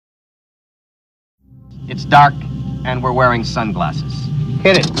It's dark, and we're wearing sunglasses.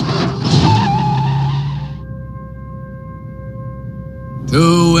 Hit it.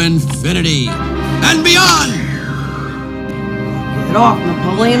 To infinity and beyond! Get off,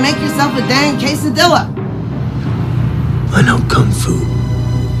 Napoleon. Make yourself a dang quesadilla. I know Kung Fu.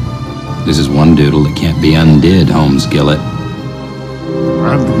 This is one doodle that can't be undid, Holmes Gillett.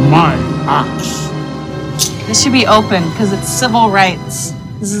 And my axe. This should be open, because it's civil rights.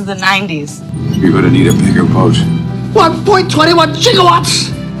 This is the 90s. You're gonna need a bigger boat. 1.21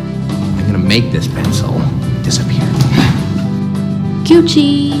 gigawatts! I'm gonna make this pencil disappear.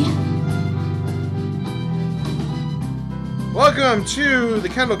 Gucci. Welcome to the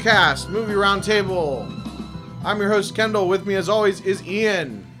Kendall Cast Movie Roundtable. I'm your host, Kendall. With me, as always, is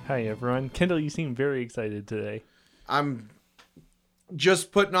Ian. Hi, everyone. Kendall, you seem very excited today. I'm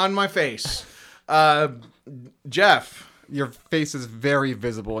just putting on my face. Jeff. Your face is very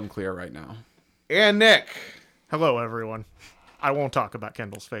visible and clear right now. And Nick. Hello, everyone. I won't talk about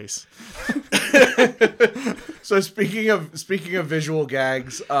Kendall's face. So speaking of visual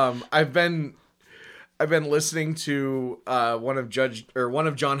gags, I've been listening to one of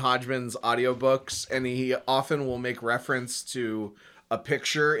John Hodgman's audiobooks, and he often will make reference to a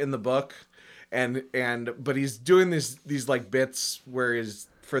picture in the book, but he's doing these like bits where he's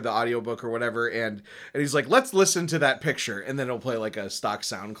for the audiobook or whatever, and he's like, let's listen to that picture, and then it'll play like a stock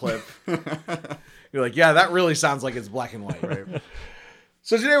sound clip. You're like, yeah, that really sounds like it's black and white. Right?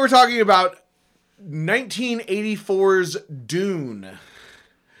 So today we're talking about 1984's Dune.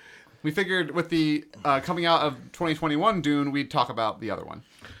 We figured with the coming out of 2021 Dune, we'd talk about the other one.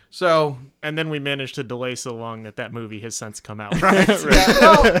 So, and then we managed to delay so long that movie has since come out. Right. Yeah,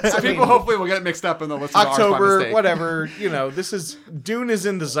 well, so people hopefully will get it mixed up and they'll listen to ours by October, mistake. whatever. Dune is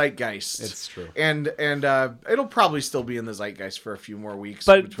in the zeitgeist. It's true, and it'll probably still be in the zeitgeist for a few more weeks.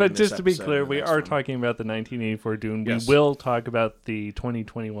 But just to be clear, we are talking about the 1984 Dune. Yes. We will talk about the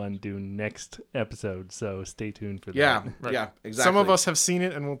 2021 Dune next episode, so stay tuned for that. Yeah, right. Yeah, exactly. Some of us have seen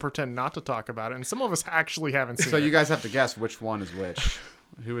it and we'll pretend not to talk about it, and some of us actually haven't seen it. So you guys have to guess which one is which.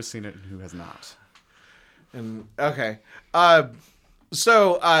 Who has seen it and who has not? And okay,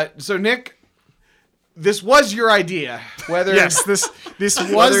 so Nick, this was your idea. Whether yes, this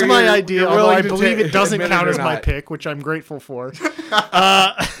was my idea. Although I believe it doesn't count as my pick, which I'm grateful for,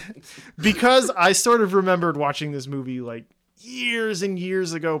 because I sort of remembered watching this movie like years and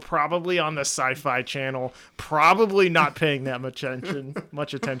years ago, probably on the Sci-Fi Channel, probably not paying that much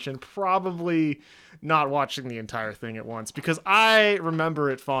attention, probably not watching the entire thing at once, because I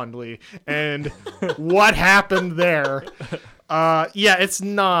remember it fondly. And what happened there, it's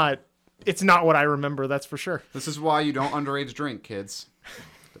not what I remember, that's for sure. This is why you don't underage drink, kids.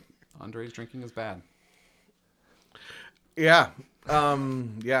 Underage drinking is bad. Yeah.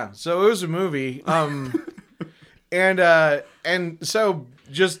 So it was a movie. And so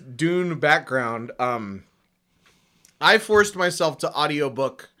just Dune background. I forced myself to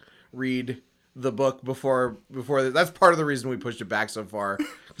audiobook read the book before that's part of the reason we pushed it back so far,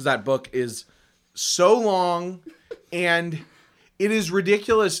 because that book is so long and it is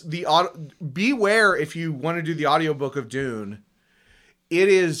ridiculous. Beware if you want to do the audiobook of Dune. It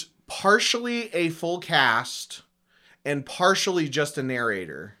is partially a full cast and partially just a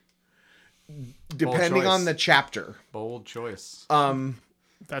narrator, depending on the chapter. Bold choice.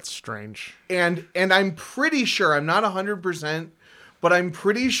 That's strange. And I'm pretty sure, I'm not 100%, but I'm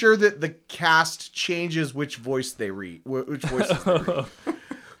pretty sure that the cast changes which voices they read.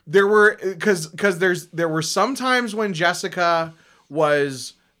 There were, because there were some times when Jessica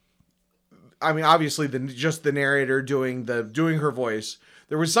was, I mean, obviously just the narrator doing her voice.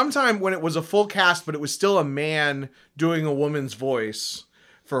 There was some time when it was a full cast, but it was still a man doing a woman's voice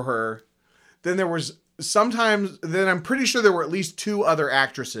for her. Then there was sometimes, then I'm pretty sure there were at least two other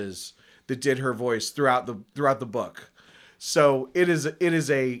actresses that did her voice throughout the book. So it is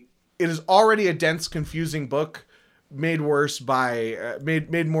already a dense, confusing book, made worse by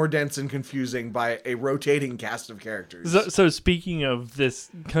made more dense and confusing by a rotating cast of characters. So speaking of this,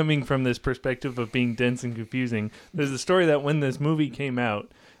 coming from this perspective of being dense and confusing, there's a story that when this movie came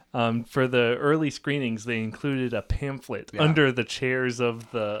out, for the early screenings, they included a pamphlet under the chairs of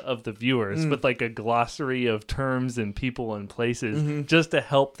the viewers with like a glossary of terms and people and places, just to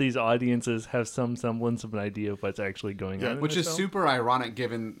help these audiences have some semblance of an idea of what's actually going on. Which is super ironic,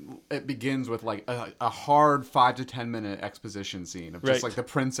 given it begins with like a hard 5 to 10 minute exposition scene of just like the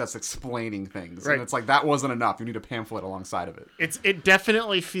princess explaining things, and it's like that wasn't enough. You need a pamphlet alongside of it. It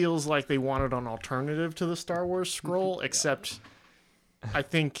definitely feels like they wanted an alternative to the Star Wars scroll, except I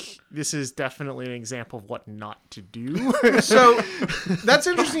think this is definitely an example of what not to do. So that's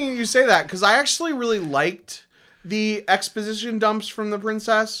interesting you say that, because I actually really liked the exposition dumps from the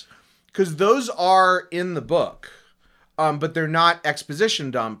princess, because those are in the book, but they're not exposition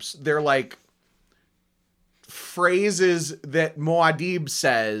dumps. They're like phrases that Muad'Dib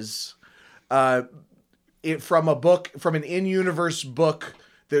says from a book, from an in-universe book.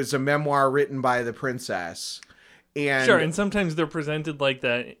 There's a memoir written by the princess. And sure, and sometimes they're presented like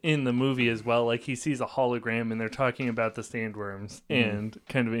that in the movie as well. Like he sees a hologram and they're talking about the sandworms and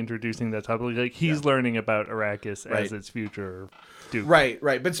kind of introducing that topic. Like he's learning about Arrakis as its future duke.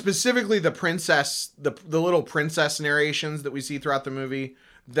 Right. But specifically the princess, the little princess narrations that we see throughout the movie,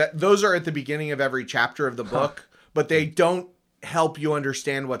 that those are at the beginning of every chapter of the book, but they don't help you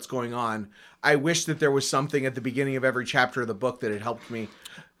understand what's going on. I wish that there was something at the beginning of every chapter of the book that had helped me.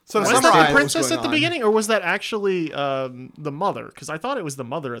 So was that the princess at the beginning, or was that actually the mother? Because I thought it was the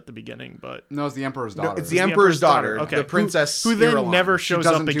mother at the beginning, but no, it's the Emperor's daughter. No, it's the Emperor's daughter. Okay, the princess who then Irulan. never shows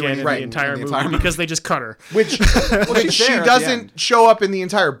up again in the entire movie because they just cut her. Which she doesn't show up in the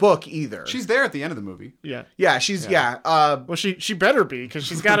entire book either. She's there at the end of the movie. Yeah, she's well, she better be, because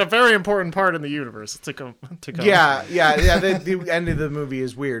she's got a very important part in the universe to come. Yeah. The end of the movie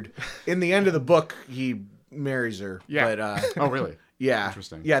is weird. In the end of the book, he marries her. Yeah. But, oh, really? Yeah.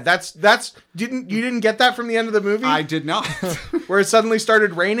 Interesting. Yeah, that's didn't get that from the end of the movie? I did not. Where it suddenly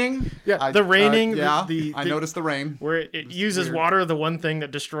started raining? Yeah, the raining. I noticed the rain. Where it uses water, the one thing that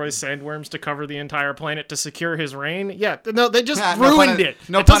destroys sandworms, to cover the entire planet to secure his reign. Yeah, no, they just ruined it.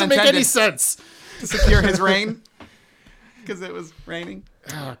 It doesn't make any sense. To secure his reign? Because it was raining?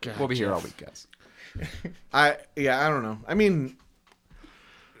 Oh, God. We'll be here all week, guys. I don't know. I mean,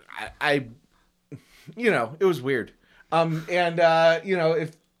 I it was weird.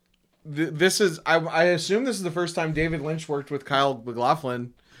 If this is, I assume this is the first time David Lynch worked with Kyle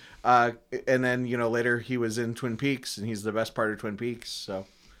MacLachlan, and then later he was in Twin Peaks, and he's the best part of Twin Peaks. So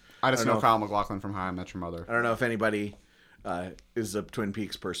I just know Kyle MacLachlan from How I Met Your Mother. I don't know if anybody is a Twin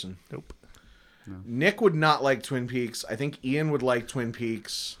Peaks person. Nope. No. Nick would not like Twin Peaks. I think Ian would like Twin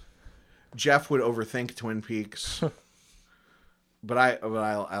Peaks. Jeff would overthink Twin Peaks, but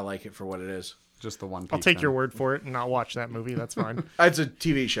I like it for what it is. Just the one. I'll take your word for it and not watch that movie. That's fine. It's a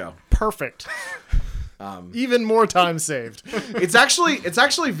TV show. Perfect. Even more time saved. It's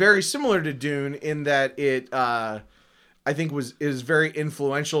actually very similar to Dune in that it I think is very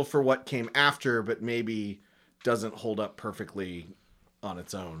influential for what came after, but maybe doesn't hold up perfectly on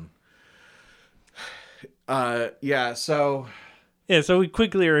its own. So we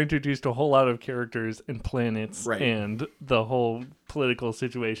quickly are introduced to a whole lot of characters and planets and the whole political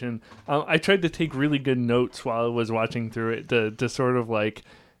situation. I tried to take really good notes while I was watching through it to sort of like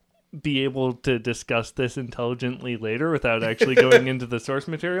be able to discuss this intelligently later without actually going into the source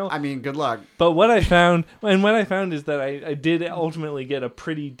material. I mean, good luck. But what I found is that I did ultimately get a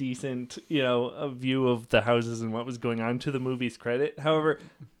pretty decent, a view of the houses and what was going on, to the movie's credit. However,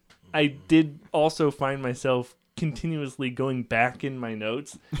 I did also find myself continuously going back in my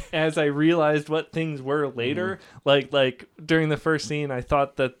notes as I realized what things were later. Like during the first scene, I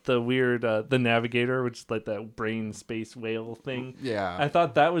thought that the weird the navigator, which is like that brain space whale thing, I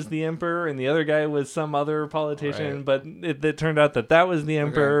thought that was the Emperor, and the other guy was some other politician, but it turned out that was the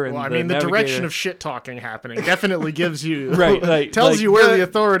Emperor. Okay. Well, and I mean, the direction of shit talking happening definitely gives you right tells you where the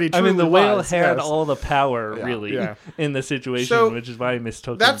authority truly the whale lies. had all the power in the situation, so which is why I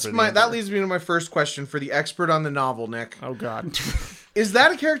mistook him for that leads me to my first question for the expert on the novel, Nick. Oh God. Is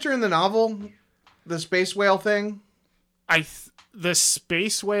that a character in the novel? The space whale thing? The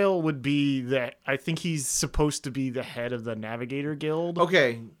space whale would be that. I think he's supposed to be the head of the Navigator Guild.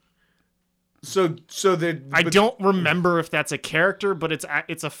 Okay. So I don't remember if that's a character, but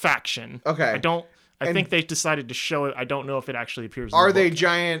it's a faction. Okay. I think they decided to show it. I don't know if it actually appears. Are they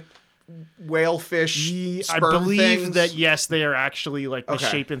giant whalefish? I believe that yes, they are actually like the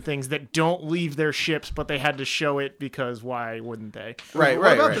shape and things that don't leave their ships, but they had to show it because why wouldn't they? Right.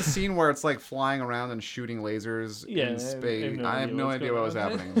 What about the scene where it's like flying around and shooting lasers in space? I have no idea what was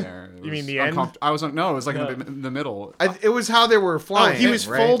happening there. You mean the end? It was like in the middle. It was how they were flying. He was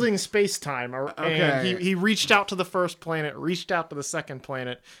folding space time, and he reached out to the first planet, reached out to the second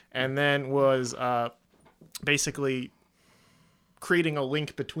planet, and then was basically creating a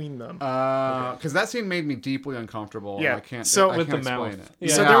link between them. Because that scene made me deeply uncomfortable. Yeah. I can't. So I with can't the explain mouth. it.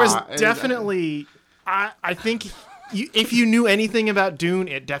 So there was definitely. I think if you knew anything about Dune,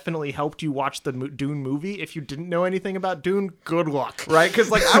 it definitely helped you watch the Dune movie. If you didn't know anything about Dune, good luck. Right?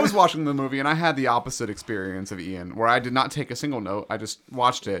 Because like I was watching the movie and I had the opposite experience of Ian, where I did not take a single note. I just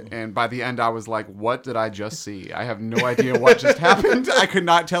watched it, and by the end, I was like, "What did I just see? I have no idea what just happened. I could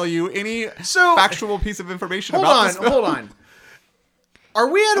not tell you any factual piece of information about this film." Hold on. Are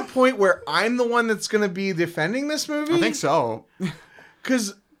we at a point where I'm the one that's going to be defending this movie? I think so.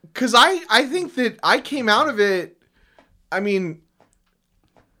 Because I think that I came out of it. I mean,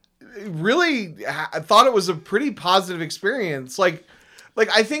 really, I thought it was a pretty positive experience. Like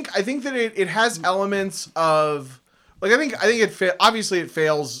I think that it has elements of like I think obviously it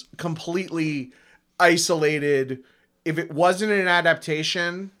fails completely isolated. If it wasn't an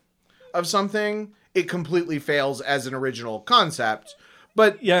adaptation of something, it completely fails as an original concept.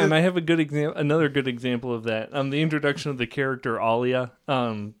 But yeah, and I have another good example of that. The introduction of the character Alia,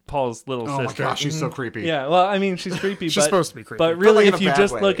 Paul's little sister. Oh my gosh, she's so creepy. Yeah, well, I mean, she's creepy. She's supposed to be creepy. But really, like if in a you bad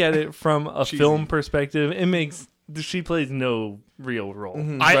just way. look at it from a film perspective, she plays no real role.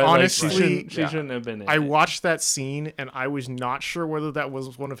 Mm-hmm. I right? honestly, she shouldn't have been in I it. watched that scene and I was not sure whether that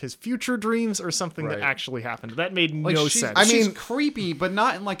was one of his future dreams or something that Right. actually happened. That made Like, no she's, sense. I mean, she's creepy, but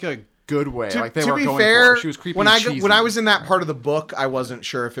not in like a good way. Like they to were be going fair, for. She was creepy. when and cheesy. when I was in that part of the book, I wasn't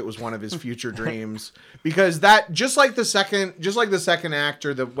sure if it was one of his future dreams because that just like the second act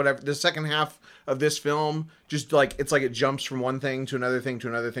or the second half of this film, just like it's like it jumps from one thing to another thing to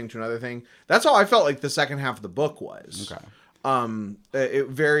another thing to another thing. That's how I felt like the second half of the book was. Okay. It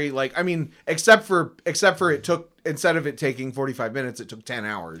very like I mean, except for it took instead of it taking 45 minutes, it took 10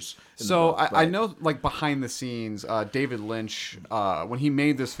 hours. So I know, like behind the scenes, David Lynch, when he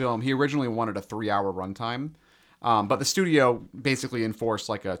made this film, he originally wanted a 3-hour runtime, but the studio basically enforced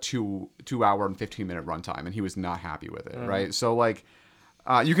like a 2 hour and 15-minute runtime, and he was not happy with it. Right. So like,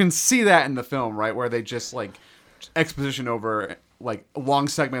 you can see that in the film, right, where they just like exposition over like long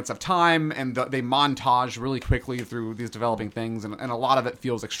segments of time, and they montage really quickly through these developing things, and a lot of it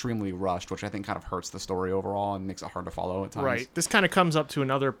feels extremely rushed, which I think kind of hurts the story overall and makes it hard to follow at times. Right. This kind of comes up to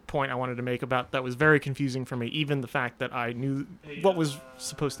another point I wanted to make about that was very confusing for me, even the fact that I knew what was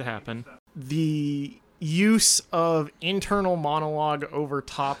supposed to happen. The use of internal monologue over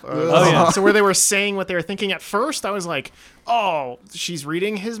top of so where they were saying what they were thinking at first, I was like, oh, she's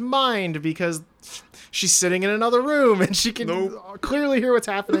reading his mind because she's sitting in another room and she can clearly hear what's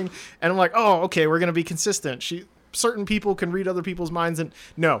happening. And I'm like, oh, okay, we're going to be consistent. Certain people can read other people's minds, and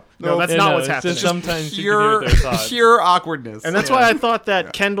no, that's not what's happening. Sometimes you can hear their thoughts. Pure awkwardness. And that's why I thought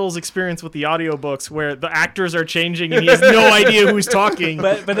that Kendall's experience with the audiobooks, where the actors are changing and he has no idea who's talking.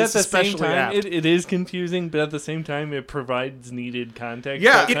 But at the same especially time, apt. it is confusing. But at the same time, it provides needed context.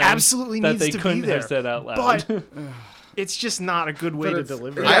 Yeah, at it times absolutely that needs they to be couldn't there. have said out loud. But it's just not a good way to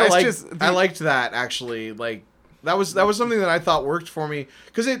deliver. I it. liked that actually. Like that was something that I thought worked for me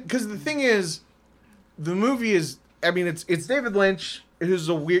because the thing is, the movie is. I mean, it's David Lynch who's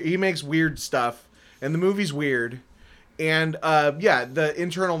he makes weird stuff, and the movie's weird, and the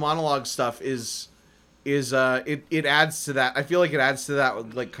internal monologue stuff is it adds to that. I feel like it adds to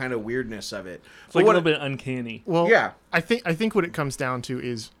that like kind of weirdness of it. It's like a little bit uncanny. Well, yeah, I think what it comes down to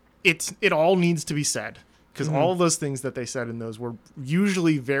is it all needs to be said because all of those things that they said in those were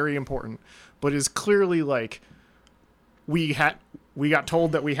usually very important, but is clearly like we got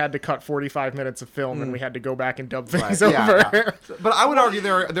told that we had to cut 45 minutes of film and we had to go back and dub things over. Yeah. But I would argue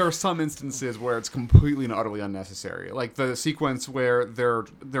there are some instances where it's completely and utterly unnecessary. Like the sequence where they're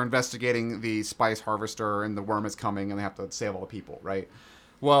investigating the spice harvester and the worm is coming and they have to save all the people, right?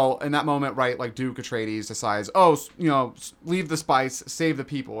 Well, in that moment, right, like Duke Atreides decides, leave the spice, save the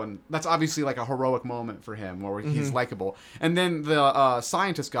people. And that's obviously like a heroic moment for him where he's likable. And then the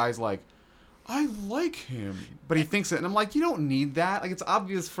scientist guy's like, I like him, but he thinks it, and I'm like, you don't need that. Like, it's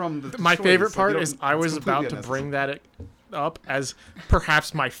obvious from the My choice. favorite part Like, is I was about to bring that up as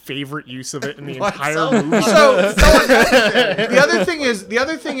perhaps my favorite use of it in the entire movie. So the other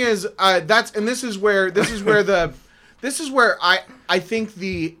thing is this is where I think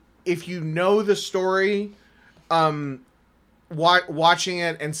if you know the story, watching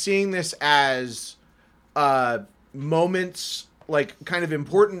it and seeing this as moments, like kind of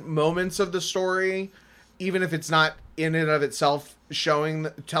important moments of the story, even if it's not in and of itself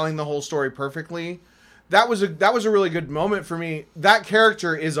telling the whole story perfectly, that was a really good moment for me. That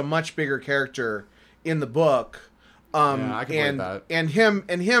character is a much bigger character in the book, I can believe that. and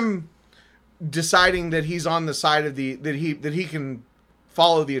him deciding that he's on the side of that he can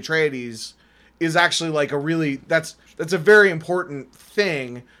follow the Atreides is actually like that's a very important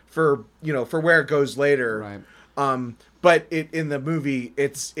thing for where it goes later. Right. But in the movie,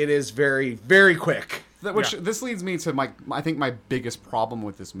 it is very, very quick. This leads me to I think my biggest problem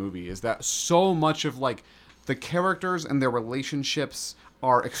with this movie is that so much of like the characters and their relationships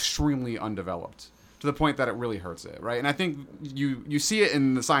are extremely undeveloped to the point that it really hurts it, right? And I think you see it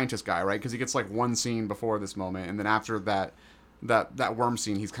in the scientist guy, right? Because he gets like one scene before this moment, and then after that worm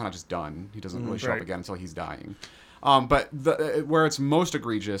scene, he's kind of just done. He doesn't really show up again until he's dying. But where it's most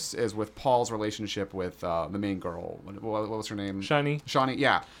egregious is with Paul's relationship with the main girl. What was her name? Shawnee. Shawnee,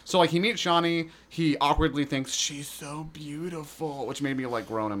 yeah. So like he meets Shawnee, he awkwardly thinks she's so beautiful, which made me like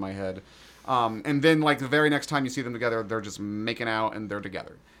groan in my head. And then like the very next time you see them together, they're just making out and they're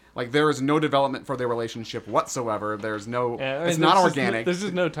together. Like there is no development for their relationship whatsoever. There's no, it's not organic. There's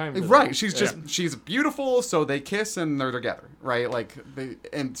just no time. For right? that. She's beautiful, so they kiss and they're together, right? Like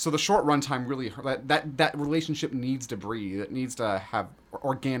and so the short runtime really that relationship needs to breathe. It needs to have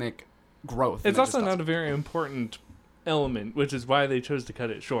organic growth. It's also not a very important element, which is why they chose to cut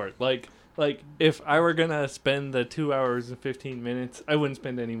it short. Like if I were gonna spend the 2 hours and 15 minutes, I wouldn't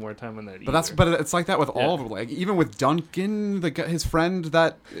spend any more time on that. But it's like that with all of them. Like even with Duncan, his friend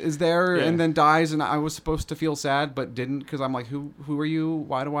that is there and then dies, and I was supposed to feel sad but didn't because I'm like, who are you?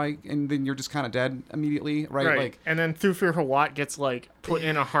 Why do I? And then you're just kind of dead immediately, right? Like, and then Thufir Hawat gets like put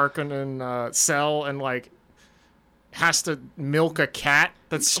in a Harkonnen cell and like has to milk a cat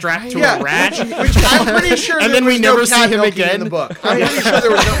that's strapped to a rat, which I'm pretty sure. And then we never see him again in the book. I'm pretty sure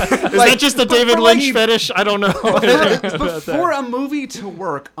there was no. Is that just a David Lynch fetish? I don't know. But for a movie to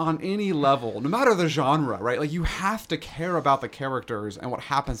work on any level, no matter the genre, right? Like you have to care about the characters and what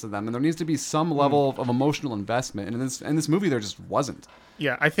happens to them, and there needs to be some level of emotional investment. And in this movie, there just wasn't.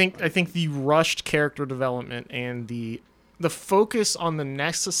 Yeah, I think the rushed character development and the focus on the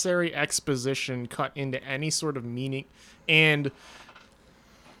necessary exposition cut into any sort of meaning, and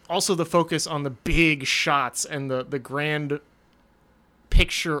also the focus on the big shots and the grand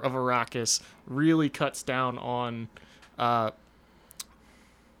picture of Arrakis really cuts down on the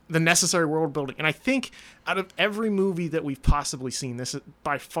necessary world building. And I think out of every movie that we've possibly seen, this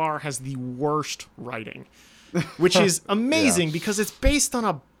by far has the worst writing, which is amazing because it's based on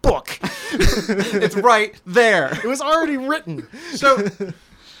a book. It's right there. It was already written. So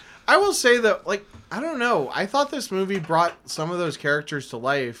I will say that, like, I don't know. I thought this movie brought some of those characters to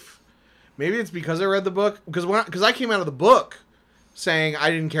life. Maybe it's because I read the book. Because I came out of the book saying I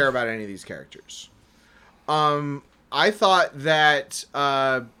didn't care about any of these characters. I thought that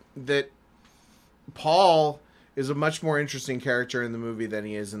that Paul is a much more interesting character in the movie than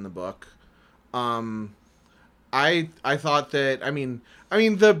he is in the book. I thought that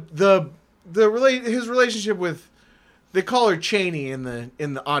his relationship with, they call her Cheney in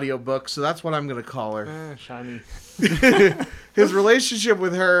the audiobook, so that's what I'm gonna call her. Shiny. His relationship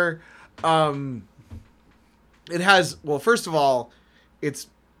with her, it has, well, first of all, it's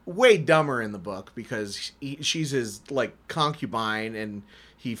way dumber in the book because she's his like concubine, and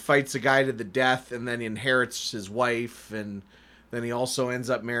he fights a guy to the death and then inherits his wife, and then he also ends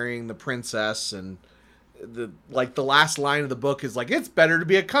up marrying the princess, and the last line of the book is like, it's better to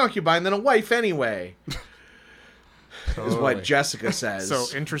be a concubine than a wife anyway. Is what Jessica says. So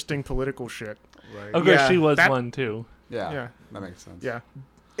interesting political shit. Right. Of course, she was one too. Yeah, that makes sense. Yeah,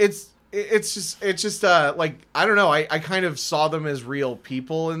 it's just like, I don't know. I kind of saw them as real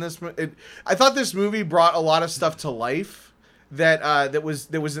people in this. I thought this movie brought a lot of stuff to life that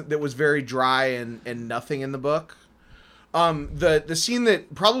was very dry and nothing in the book. The scene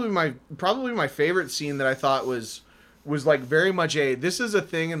that probably my favorite scene that I thought was like very much this is a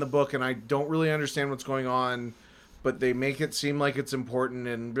thing in the book and I don't really understand what's going on, but they make it seem like it's important,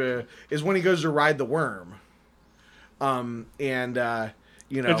 and is when he goes to ride the worm.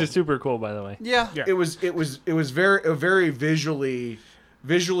 Which is super cool, by the way. Yeah. It was very visually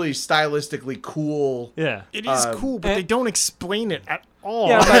stylistically cool. Yeah. It is cool, but they don't explain it at all.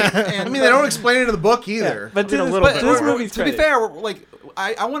 Yeah, I mean, they don't explain it in the book either. But to be fair, like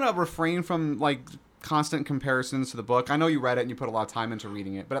I want to refrain from like constant comparisons to the book. I know you read it and you put a lot of time into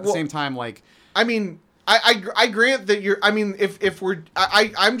reading it, but at the same time, like, I mean, I grant that you're. I mean, if we're,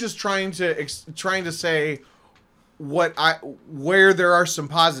 I'm just trying to say where there are some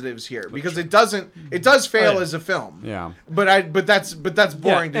positives here, because it does fail as a film. Yeah. But that's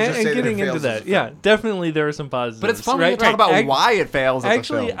boring to just say getting that it fails into that. as a film. Yeah, definitely there are some positives. But it's fun when you talk about why it fails as a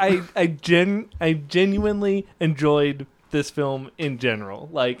film. Actually, I genuinely enjoyed this film in general.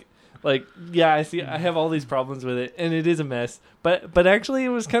 Like yeah, I have all these problems with it, and it is a mess. But actually, it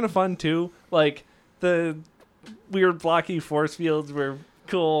was kind of fun too. Like the weird blocky force fields were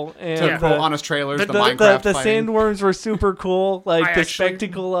cool, and cool honest trailers. The Minecraft the fighting. sandworms were super cool. Like the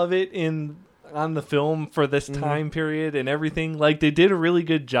spectacle of it on the film for this time period and everything. Like they did a really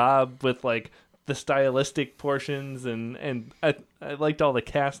good job with like the stylistic portions, and I liked all the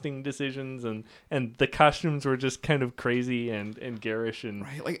casting decisions, and the costumes were just kind of crazy and garish and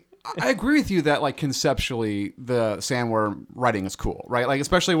Right, like I agree with you that like conceptually the sandworm writing is cool, right? Like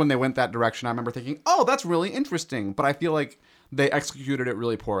especially when they went that direction, I remember thinking, oh, that's really interesting. But I feel like they executed it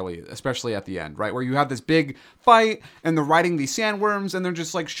really poorly, especially at the end, right? Where you have this big fight and they're riding these sandworms and they're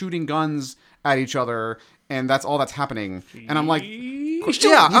just like shooting guns at each other, and that's all that's happening. And I'm like,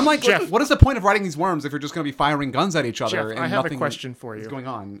 yeah, I'm like, Jeff. what is the point of riding these worms if you're just going to be firing guns at each other? Jeff, and I have a nothing question for you. is going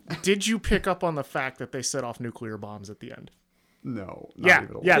on? Did you pick up on the fact that they set off nuclear bombs at the end? No.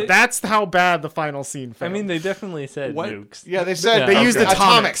 Yeah, that's how bad the final scene failed. I mean, they definitely said What? nukes. Yeah, they said they used okay.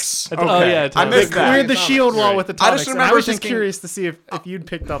 atomics. Oh yeah, I They missed that. cleared the shield wall with atomics. I just and remember I was just thinking- curious to see if you'd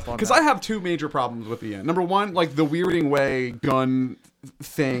picked up on that. Because I have two major problems with the end. Number one, like the weirding way gun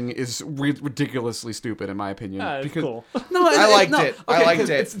thing is ridiculously stupid in my opinion. It's because cool. no, I liked it. I Okay, liked 'cause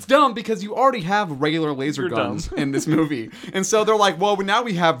it. It's dumb because you already have regular laser You're guns dumb. in this movie, and so they're like, well, now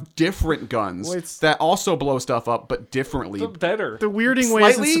we have different guns Well, it's- that also blow stuff up, but differently. Better. the weirding way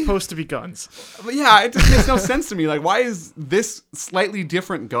isn't Slightly? supposed to be guns. But yeah, it just makes no sense to me. Like, why is this slightly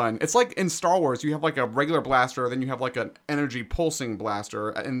different gun? It's like in Star Wars, you have like a regular blaster, then you have like an energy pulsing blaster,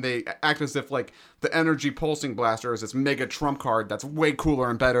 and they act as if like the energy pulsing blaster is this mega trump card that's way cooler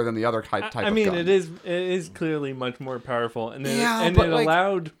and better than the other type I of mean, gun. it is clearly much more powerful, and Yeah, it but, like-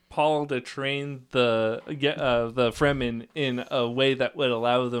 allowed Paul to train the Fremen in a way that would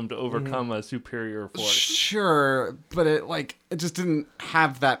allow them to overcome a superior force. Sure, but it just didn't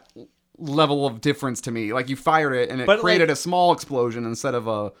have that level of difference to me. Like you fired it and it But, created like- a small explosion instead of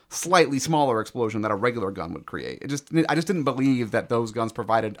a slightly smaller explosion that a regular gun would create. I just didn't believe that those guns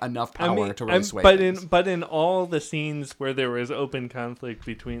provided enough power to really sway things. But in all the scenes where there was open conflict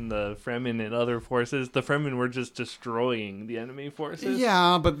between the Fremen and other forces, the Fremen were just destroying the enemy forces.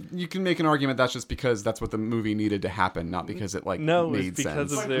 Yeah, but you can make an argument that's just because that's what the movie needed to happen, not because it No, made it's because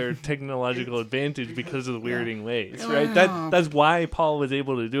sense. of their technological advantage, because of the weirding ways, right? That's why Paul was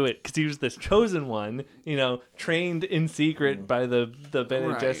able to do it, because he was this chosen one, trained in secret by the Bene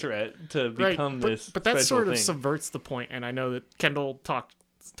Right. Gesserit to become this. But that special sort of thing. subverts the point, and I know that Kendall talked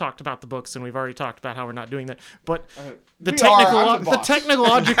about the books, and we've already talked about how we're not doing that. But the we are. I'm the boss.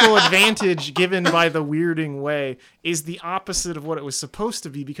 technological advantage given by the weirding way is the opposite of what it was supposed to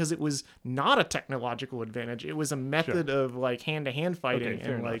be, because it was not a technological advantage. It was a method of like hand-to-hand fighting, Okay,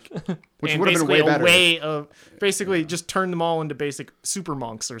 fair and enough. like Which and would have been basically way better. a way of basically just turn them all into basic super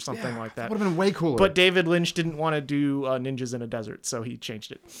monks or something like that. Would have been way cooler. But David Lynch didn't want to do ninjas in a desert, so he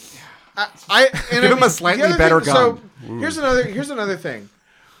changed it. Give him a slightly better gun. So here's another thing.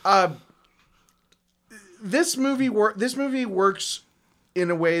 This movie works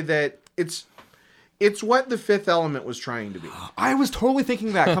in a way that it's what The Fifth Element was trying to be. I was totally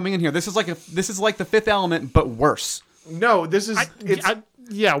thinking that coming in here. This is like The Fifth Element, but worse. No, this is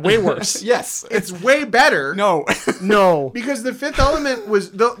Yeah, way worse. Yes, it's way better. no. No. Because The Fifth Element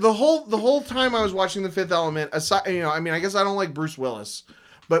was the whole time I was watching The Fifth Element. Aside, I guess I don't like Bruce Willis,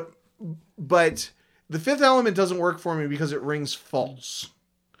 but The Fifth Element doesn't work for me because it rings false.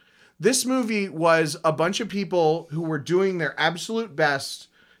 This movie was a bunch of people who were doing their absolute best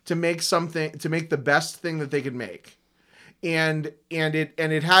to make the best thing that they could make, and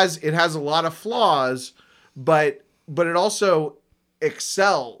it has a lot of flaws, but it also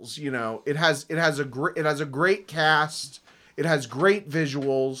excels. It has a great cast. It has great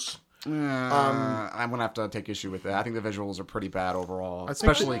visuals. I'm gonna have to take issue with that. I think the visuals are pretty bad overall,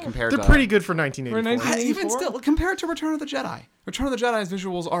 especially compared They're to. pretty good for 1984. Even still, compared to Return of the Jedi. Return of the Jedi's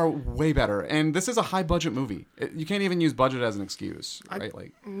visuals are way better, and this is a high budget movie. You can't even use budget as an excuse, right?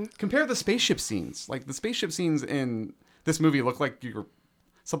 Compare the spaceship scenes. Like the spaceship scenes in this movie look like you're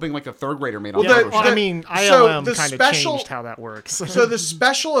something like a third grader made on Photoshop. I mean, ILM kind of changed how that works. So the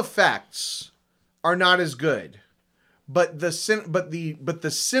special effects are not as good, but the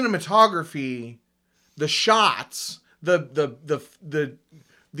cinematography, the shots, the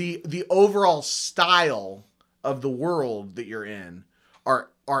overall style of the world that you're in are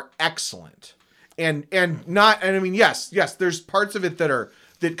excellent, and I mean yes, there's parts of it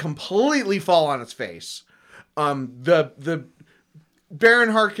that completely fall on its face. The Baron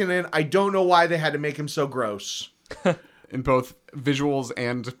Harkonnen, I don't know why they had to make him so gross. In both visuals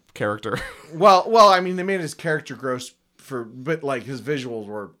and character. Well, I mean, they made his character gross but like his visuals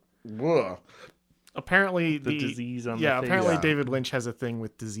were, ugh. apparently The disease on the yeah, face. apparently Yeah. David Lynch has a thing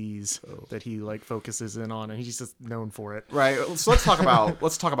with disease that he like focuses in on, and he's just known for it. Right. So let's talk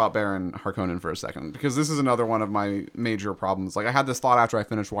about Baron Harkonnen for a second, because this is another one of my major problems. Like, I had this thought after I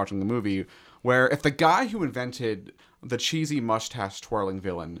finished watching the movie, where if the guy who invented the cheesy mustache twirling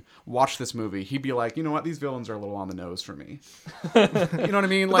villain watched this movie, he'd be like, you know what, these villains are a little on the nose for me. You know what I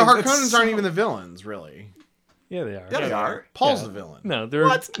mean? The Like, Harkonnens aren't even the villains, really. Yeah, they are. Yeah, they are. Paul's the villain. No, they're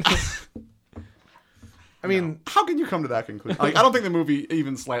What? I mean, How can you come to that conclusion? Like, I don't think the movie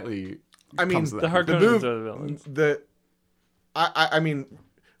even slightly. I mean, comes to the that. Harkonnens move- are the villains. I mean,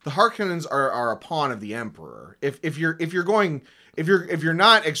 the Harkonnens are a pawn of the Emperor. If you're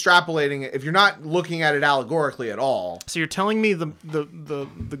not extrapolating it, if you're not looking at it allegorically at all, So you're telling me the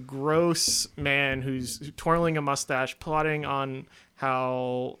gross man who's twirling a mustache, plotting on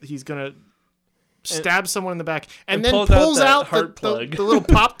how he's gonna stab someone in the back, and then pulls pulls out that out heart the plug. little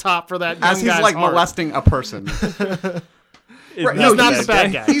pop top for that young as he's guy's like heart. molesting a person. Is Right, He's not the the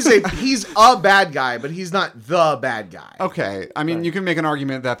bad guy. he's a bad guy, but he's not the bad guy. Okay, I mean, you can make an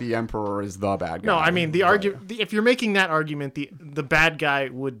argument that the Emperor is the bad guy. No, I mean the but- argument. If you're making that argument, the bad guy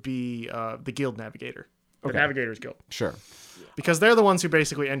would be the Guild Navigator, the Navigators Guild, Sure. because they're the ones who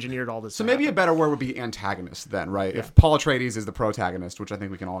basically engineered all this. So maybe a better word would be antagonist then, right? If Paul Atreides is the protagonist, which I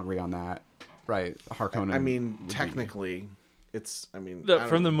think we can all agree on that, right? Harkonnen. I mean, technically, it's. I mean,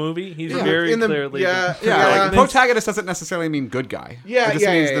 from the movie, he's Yeah. very In the- clearly. yeah. yeah, like, protagonist doesn't necessarily mean good guy. Yeah, it just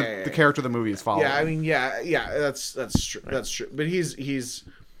yeah, means yeah, the, yeah, the yeah. character the movie is following. Yeah, I mean, yeah. That's true. That's true. But he's.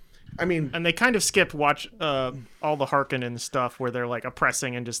 I mean, And they kind of skipped all the Harkonnen stuff where they're like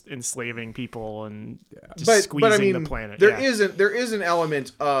oppressing and just enslaving people and just squeezing but I mean, the planet. there is an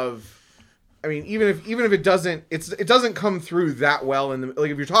element of. I mean, even if it doesn't, it doesn't come through that well in the,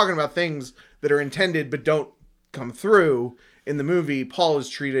 like, if you're talking about things that are intended but don't come through in the movie, Paul is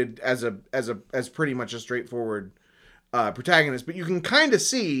treated as pretty much a straightforward protagonist, but you can kind of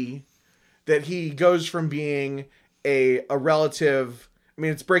see that he goes from being a relative. I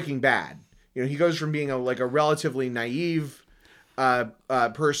mean, it's Breaking Bad. You know, he goes from being a relatively naive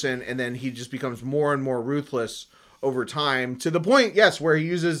person, and then he just becomes more and more ruthless over time, to the point, yes, where he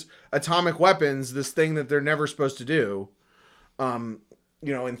uses atomic weapons, this thing that they're never supposed to do.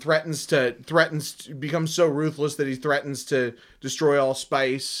 You know, and threatens to become so ruthless that he threatens to destroy all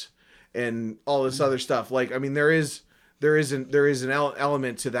spice and all this other stuff. Like, I mean, there is an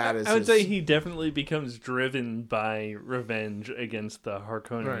element to that. I would say he definitely becomes driven by revenge against the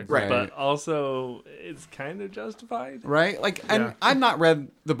Harkonnens, Right. but also it's kind of justified. Right? Like, and I've not read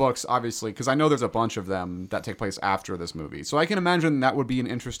the books, obviously, because I know there's a bunch of them that take place after this movie. So I can imagine that would be an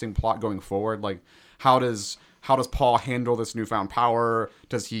interesting plot going forward. Like, how does Paul handle this newfound power?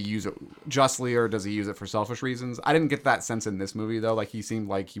 Does he use it justly, or does he use it for selfish reasons? I didn't get that sense in this movie, though. Like, he seemed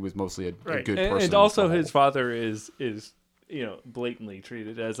like he was mostly a good person. And also as a whole. his father is blatantly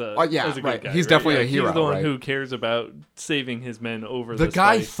treated as a as a good right. guy. He's right? definitely a Like, hero, He's the one right? who cares about saving his men over The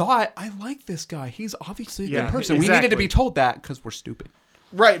guy spice. thought, I like this guy. He's obviously a Yeah, good person. We needed to exactly. be told that because we're stupid.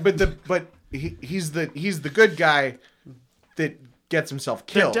 right, but he's the good guy that gets himself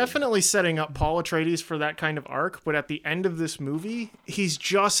They're killed. definitely setting up Paul Atreides for that kind of arc, but at the end of this movie, he's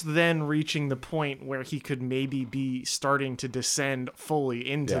just then reaching the point where he could maybe be starting to descend fully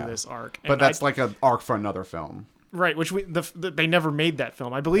into Yeah. this arc. But And that's like an arc for another film. right, which they never made that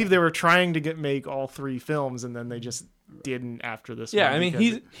film. I believe they were trying to make all 3 films, and then they just didn't after this Yeah, one. I mean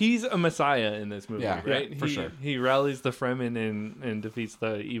because he's a messiah in this movie, Yeah, right? yeah, for sure. He rallies the Fremen and defeats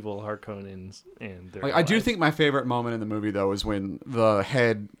the evil Harkonnens and their Like, I do allies. think my favorite moment in the movie, though, is when the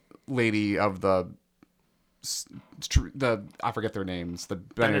head lady of the I forget their names, the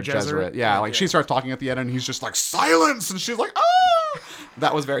Bene Gesserit. Yeah, like she starts talking at the end, and he's just like, silence, and she's like, ah.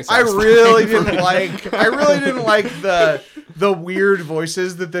 That was very I satisfying. really didn't like the weird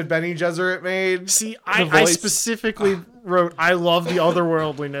voices that the Bene Gesserit made. See, I voice. specifically wrote, I love the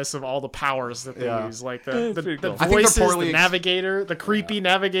otherworldliness of all the powers that they Yeah. use. Like It's the pretty cool. I think they're voices, poorly the navigator, the creepy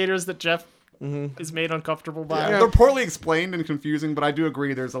navigators that Jeff is made uncomfortable by. Yeah, they're poorly explained and confusing, but I do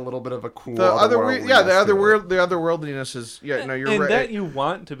agree there's a little bit of a cool. The otherworldliness to it. otherworldliness is no, you're and right. that you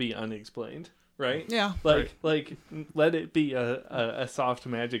want to be unexplained, right? Yeah. Like let it be a soft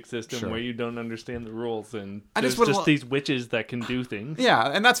magic system Sure. where you don't understand the rules and I there's just would just lo- these witches that can do things. Yeah,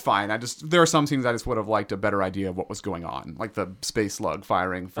 and that's fine. There are some scenes I just would have liked a better idea of what was going on, like the space slug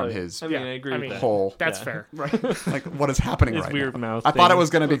firing from his I mean, I agree with that. hole. That's Yeah. fair. Right? Like, what is happening His right weird now? mouth. I thought it thing was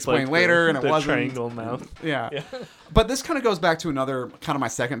going to be with, like, explained later, and it the wasn't. triangle mouth. Yeah. But this kind of goes back to another kind of my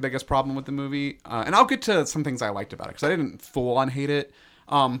second biggest problem with the movie, and I'll get to some things I liked about it because I didn't full on hate it,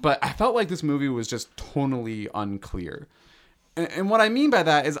 but I felt like this movie was just tonally unclear. And what I mean by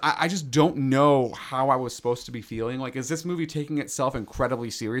that is I just don't know how I was supposed to be feeling. Like, is this movie taking itself incredibly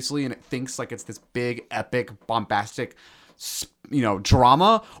seriously and it thinks like it's this big, epic, bombastic,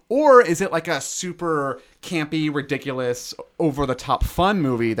 drama? Or is it like a super campy, ridiculous, over-the-top fun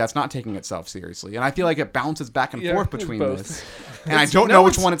movie that's not taking itself seriously? And I feel like it bounces back and forth between this. And I don't know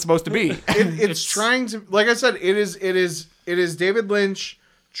which one it's supposed to be. It's trying to, like I said, it is David Lynch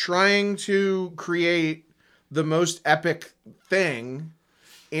trying to create the most epic thing,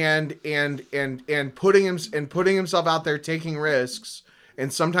 and putting himself out there, taking risks,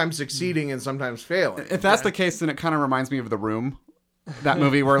 and sometimes succeeding and sometimes failing. If that's the case, then it kind of reminds me of The Room, that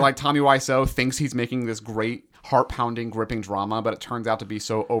movie where like Tommy Wiseau thinks he's making this great heart-pounding, gripping drama, but it turns out to be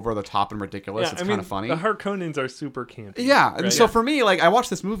so over the top and ridiculous. It's kind of funny. The Harkonnens are super campy. Yeah, and so for me, like, I watched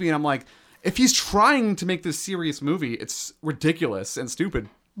this movie and I'm like, if he's trying to make this serious movie, it's ridiculous and stupid,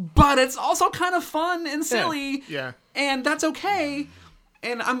 but it's also kind of fun and silly. Yeah. And that's okay.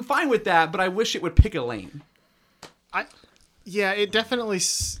 And I'm fine with that, but I wish it would pick a lane. Yeah, it definitely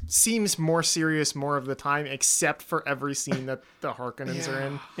seems more serious more of the time, except for every scene that the Harkonnens are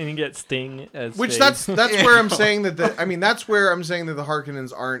in. And you get Sting as Which Sting. that's where I'm saying that that's where I'm saying that the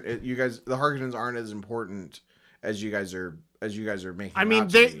Harkonnens aren't as important as you guys are making. I mean,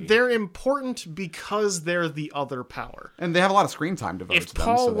 them out to be. they're important because they're the other power. And they have a lot of screen time devoted to them,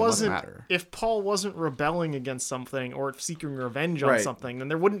 so it doesn't matter. If Paul wasn't rebelling against something or seeking revenge on Right. something, then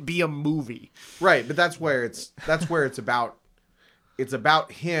there wouldn't be a movie. Right, but that's where it's about. It's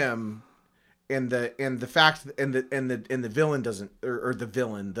about him, and the fact and the villain doesn't or the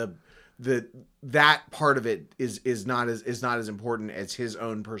villain that part of it is not as important as his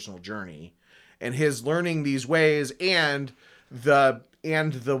own personal journey, and his learning these ways and the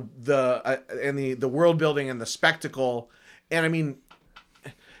world building and the spectacle. And I mean,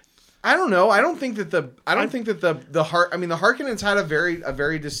 I don't know. I don't think that the Harkonnens had a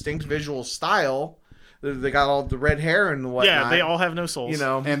very distinct visual style. They got all the red hair and whatnot. Yeah, they all have no souls. You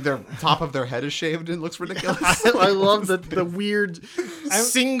know, and the top of their head is shaved and it looks ridiculous. I love the weird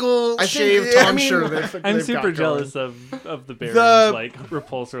single shaved Tom shirt. I'm super jealous of the Baron's like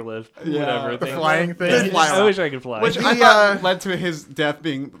repulsor lift, whatever the thing. flying thing. I wish I could fly. Which I thought led to his death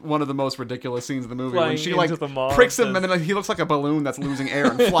being one of the most ridiculous scenes in the movie. Flying When she into like the mob, pricks him and then he looks like a balloon that's losing air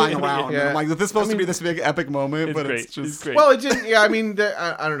and flying around. Yeah. And I'm like, is this supposed to be this big epic moment? It's But great. it's just It's great. well, it didn't. Yeah, I mean,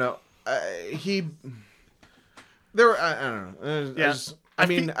 I don't know. There were, I don't know.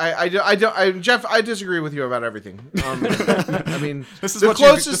 Jeff, I disagree with you about everything. I mean, This is the what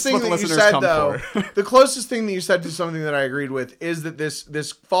closest thing the that you listeners said, come though, for. the closest thing that you said to something that I agreed with is that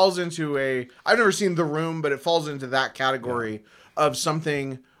this falls into I've never seen The Room, but it falls into that category of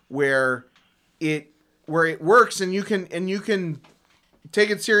something where it works and you can take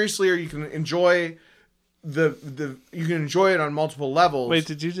it seriously, or you can enjoy you can enjoy it on multiple levels. Wait,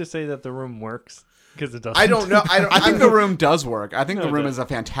 did you just say that The Room works? Because it doesn't. I don't know. I think The Room does work. I think No, The Room it is a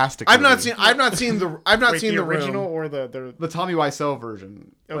fantastic I've movie. not seen the original Room. or the The Tommy Wiseau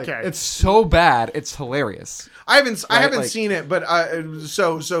version. Like, Okay. it's so bad, it's hilarious. I haven't like- seen it, but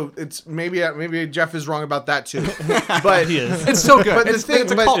so it's maybe Jeff is wrong about that too. But He is. It's so good. But the it's, thing-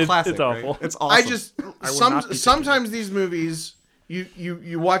 it's a but cult it's classic. awful. Right? It's awesome. I just sometimes these movies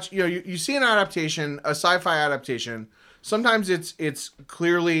you watch, you see an adaptation, a sci-fi adaptation. Sometimes it's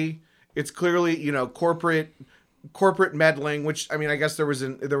clearly corporate meddling, which I mean, I guess there was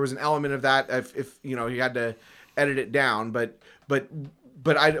an element of that if you had to edit it down, but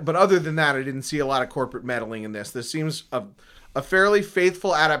other than that, I didn't see a lot of corporate meddling in this. This seems a fairly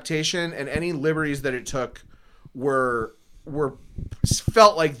faithful adaptation, and any liberties that it took were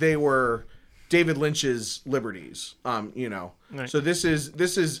felt like they were David Lynch's liberties. Right. So this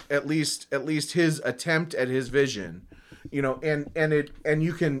is at least his attempt at his vision. And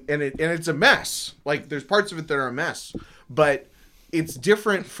it's a mess. Like, there's parts of it that are a mess, but it's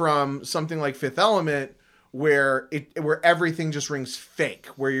different from something like Fifth Element, where everything just rings fake.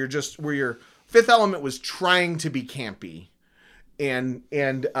 Where your Fifth Element was trying to be campy, and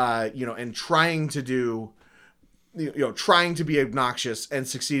trying to do, trying to be obnoxious and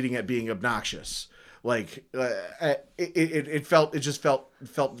succeeding at being obnoxious. Like it just felt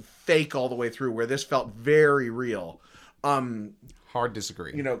fake all the way through. Where this felt very real. Hard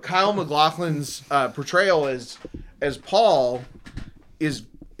disagree. Kyle MacLachlan's portrayal as Paul is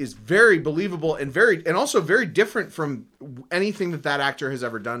very believable and also very different from anything that actor has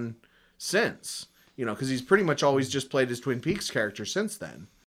ever done since. Because he's pretty much always just played his Twin Peaks character since then.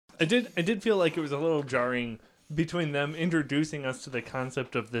 I did feel like it was a little jarring between them introducing us to the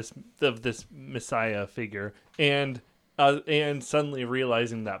concept of this Messiah figure and and suddenly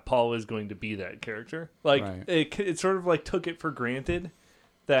realizing that Paul is going to be that character. Like Right. it sort of like took it for granted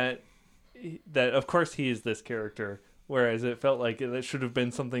that of course he is this character, whereas it felt like it should have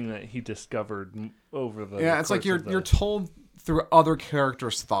been something that he discovered over the Yeah, it's like course of you're told through other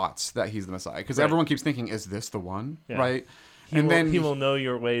characters' thoughts that he's the Messiah, because Right. everyone keeps thinking, "Is this the one?" Yeah. Right? He will know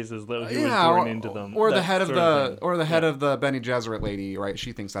your ways as though he was born into them. Or the that head of sort the thing. or the head of the Bene Gesserit lady, right?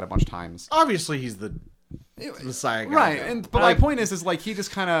 She thinks that a bunch of times. Obviously, he's the Messiah guy. Right, but my point is like he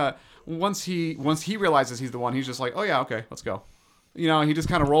just kind of once he realizes he's the one, he's just like, oh yeah, okay, let's go. You know, he just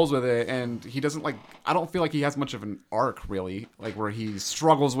kind of rolls with it, and he doesn't like. I don't feel like he has much of an arc really, like where he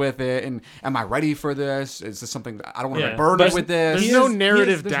struggles with it. And am I ready for this? Is this something that I don't want to be burdened with this? There's no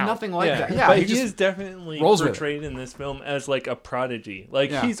narrative There's doubt. nothing like that. Yeah, but he just is definitely rolls with it. portrayed in this film as like a prodigy.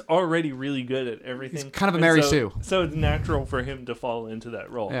 Like Yeah. he's already really good at everything. He's kind of a And Mary so, Sue. So it's natural for him to fall into that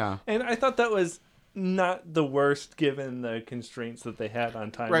role. Yeah. And I thought that was not the worst given the constraints that they had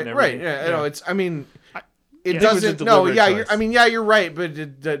on time. Right, and right. everything. Yeah, no, it's. I mean, it I think it was a doesn't. No, deliberate yeah, choice. you're right, but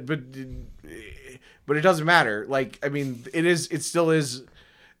it doesn't matter. Like, I mean, it still is.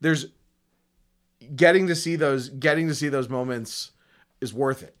 There's getting to see those moments is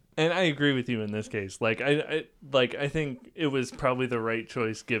worth it. And I agree with you in this case. Like I think it was probably the right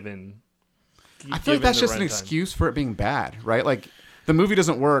choice given. I feel like that's just an excuse for it being bad, right? Like the movie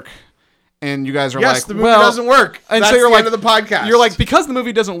doesn't work, and you guys are Yes, like, the movie well, doesn't work. And That's so you're the like, end of the podcast. You're like, because the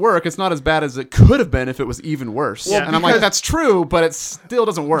movie doesn't work, it's not as bad as it could have been if it was even worse. Well, and I'm like, because- that's true, but it still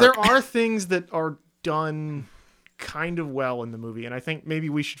doesn't work. There are things that are done kind of well in the movie, and I think maybe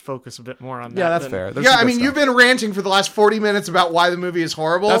we should focus a bit more on that. Yeah, that's than- fair. There's Yeah, some I good mean, stuff. you've been ranting for the last 40 minutes about why the movie is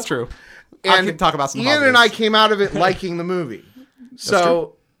horrible. That's true. I And can talk about some Ian and I positives. came out of it liking the movie.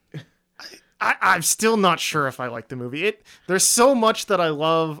 So I'm still not sure if I like the movie. There's so much that I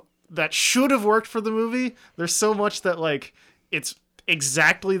love that should have worked for the movie. There's so much that like it's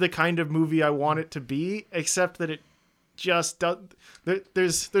exactly the kind of movie I want it to be, except that it just does.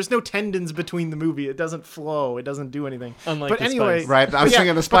 There's no tendons between the movie. It doesn't flow. It doesn't do anything. Unlike but The anyway, Spice. Right, I was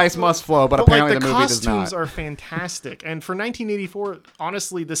thinking the spice must flow, but like, apparently the the movie does costumes not. are fantastic, and for 1984,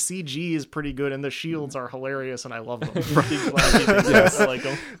 honestly, the CG is pretty good, and the shields are hilarious, and I love them. Big flashy things. I like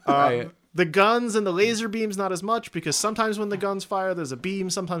them. Right. The guns and the laser beams, not as much, because sometimes when the guns fire, there's a beam.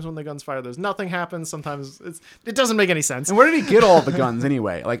 Sometimes when the guns fire, there's nothing happens. Sometimes it doesn't make any sense. And where did he get all the guns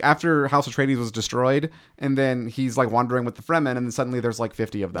anyway? Like after House Atreides was destroyed, and then he's like wandering with the Fremen, and then suddenly there's like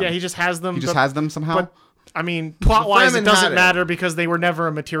 50 of them. Yeah, he just has them. He just has them somehow. But I mean, plot-wise, Fremen it doesn't had it. matter because they were never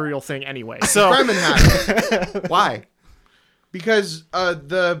a material thing anyway. So Fremen had it Why? because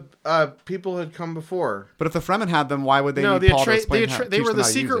the people had come before. But if the Fremen had them, why would they no, need Paul to explain they teach were them the how to use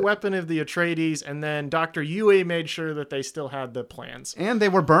secret it? weapon of the Atreides, and then Dr. Yue made sure that they still had the plans. And they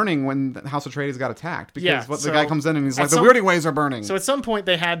were burning when House Atreides got attacked because Yeah, the so guy comes in and he's at like, the some- weirding ways are burning. So at some point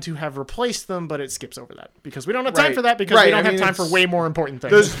they had to have replaced them, but it skips over that because we don't have time Right. for that because Right, we don't I have mean, time for it's- way more important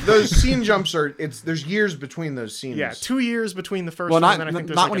things. Those scene jumps are there's years between those scenes. Yeah, 2 years between the first well, one, not and then I think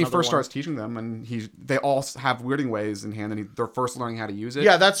there's not like when he another first one. starts teaching them, and they all have weirding ways in hand, and they're first learning how to use it.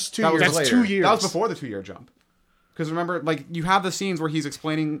 Yeah, that's 2 years That's later. 2 years. That was before the 2-year jump. Because remember, like you have the scenes where he's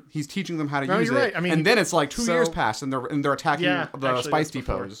teaching them how to No, use you're it, right. I mean, and then it's like 2 so- years pass, and they're attacking Yeah, the actually, spice that's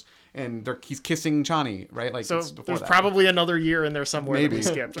before. depots, and he's kissing Chani, right? Like So it's before there's that. probably another year in there somewhere that we Maybe.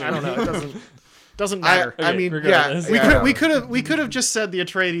 skipped. I don't know. It doesn't matter. I mean, regardless. yeah, we could have just said the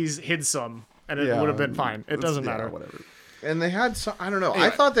Atreides hid some, and it would have been fine. It doesn't matter. Whatever. and they had some. I don't know. Anyway. I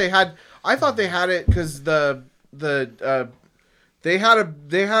thought they had it because they had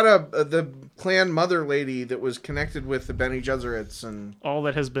the clan mother lady that was connected with the Bene Gesserits, and All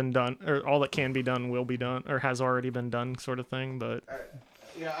that has been done, or all that can be done, will be done, or has already been done, sort of thing. But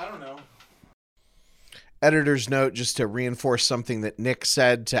yeah, I don't know. Editor's note, just to reinforce something that Nick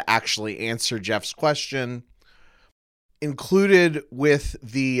said to actually answer Jeff's question. Included with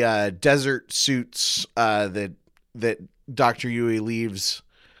the desert suits that Dr. Yui leaves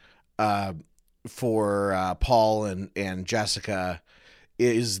for Paul and Jessica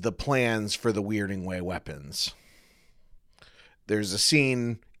is the plans for the Weirding Way weapons. There's a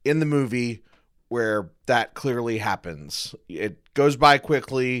scene in the movie where that clearly happens. It goes by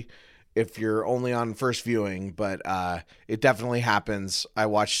quickly if you're only on first viewing, but it definitely happens. I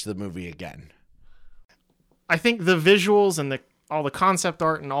watched the movie again. I think the visuals and all the concept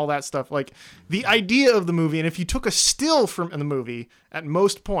art and all that stuff. Like the idea of the movie, and if you took a still from the movie at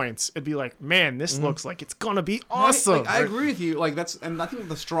most points, it'd be like, man, this looks like it's gonna be awesome. I agree with you. Like and I think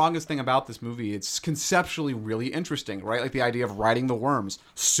the strongest thing about this movie, it's conceptually really interesting, right? Like the idea of riding the worms,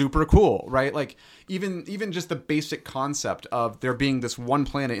 super cool, right? Like even just the basic concept of there being this one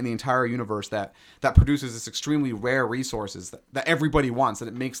planet in the entire universe that produces this extremely rare resources that everybody wants, and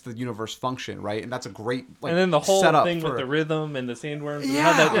it makes the universe function, right? And that's a great and then the whole setup thing with for the rhythm and the sandworms and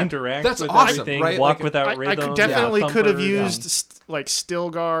how that interacts that's with awesome, everything. right? Walk Like, without rhythm. I definitely could have Thumper, used like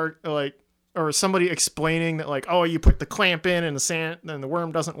Stilgar, like, or somebody explaining that, like, oh, you put the clamp in and the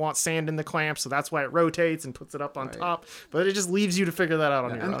worm doesn't want sand in the clamp, so that's why it rotates and puts it up on top. But it just leaves you to figure that out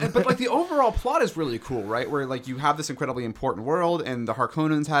on your own. But like the overall plot is really cool, right? Where like you have this incredibly important world, and the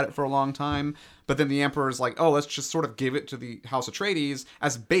Harkonnens had it for a long time. But then the Emperor's like, oh, let's just sort of give it to the House Atreides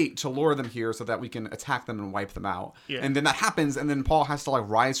as bait to lure them here so that we can attack them and wipe them out. Yeah. And then that happens, and then Paul has to like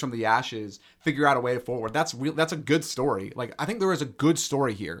rise from the ashes, figure out a way forward. That's a good story. Like I think there is a good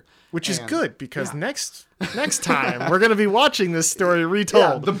story here. Which is good, because next time we're going to be watching this story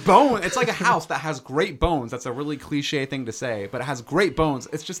retold. Yeah, the bone, it's like a house that has great bones. That's a really cliche thing to say, but it has great bones.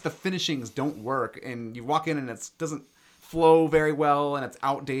 It's just the finishings don't work, and you walk in and it doesn't flow very well, and it's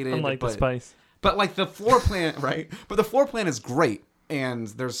outdated. Unlike the spice. But like the floor plan, right? But the floor plan is great, and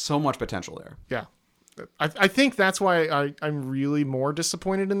there's so much potential there. Yeah. I think that's why I'm really more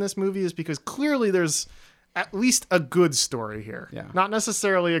disappointed in this movie, is because clearly there's at least a good story here. Yeah. Not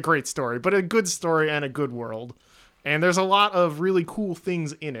necessarily a great story, but a good story and a good world. And there's a lot of really cool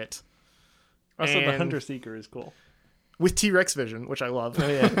things in it. Also, the And Hunter Seeker is cool. with T-Rex vision, which I love. Oh,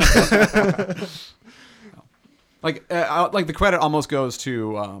 yeah. Like the credit almost goes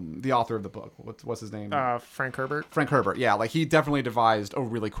to the author of the book. What's his name? Frank Herbert. Frank Herbert. Yeah, like he definitely devised a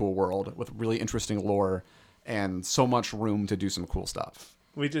really cool world with really interesting lore and so much room to do some cool stuff.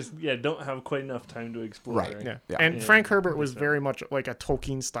 We just don't have quite enough time to explore. Right. Right? Yeah. And Frank Herbert was very much like a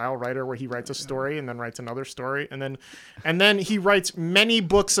Tolkien style writer, where he writes a story and then writes another story, and then he writes many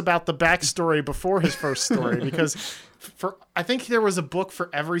books about the backstory before his first story, because I think there was a book for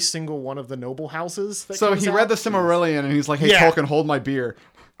every single one of the noble houses. That So he read the Silmarillion and he's like, "Hey, Tolkien, hold my beer."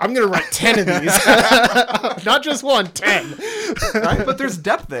 I'm gonna write 10 of these, not just one, 10. Right? But there's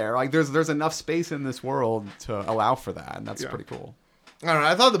depth there. Like there's enough space in this world to allow for that, and that's pretty cool. I don't know.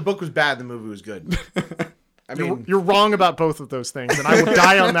 I thought the book was bad. The movie was good. I mean, You're wrong about both of those things, and I will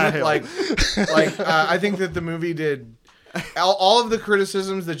die on that hill. I think that the movie did all of the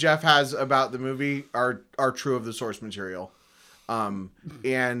criticisms that Jeff has about the movie are true of the source material,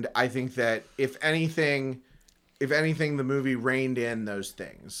 and I think that if anything, the movie reined in those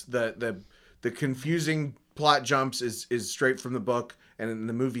things. The confusing plot jumps is straight from the book, and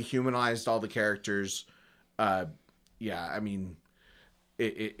the movie humanized all the characters. I mean.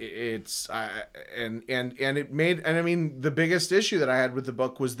 It's and it made, and I mean the biggest issue that I had with the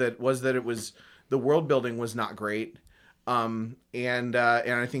book was that it was the world building was not great, and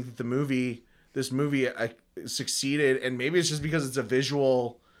I think that this movie succeeded, and maybe it's just because it's a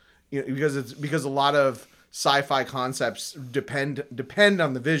visual, because a lot of sci-fi concepts depend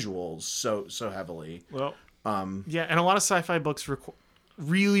on the visuals so heavily. Well, yeah, and a lot of sci-fi books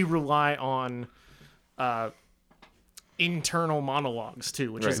really rely on internal monologues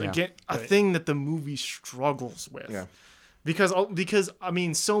too, which is again a thing that the movie struggles with. Yeah. Because I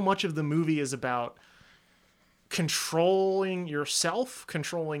mean, so much of the movie is about controlling yourself,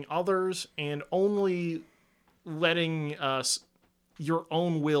 controlling others, and only letting your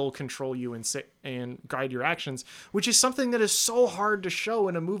own will control you and guide your actions, which is something that is so hard to show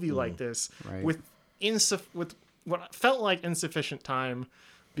in a movie like this, with what felt like insufficient time,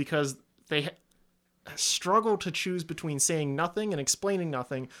 because they struggle to choose between saying nothing and explaining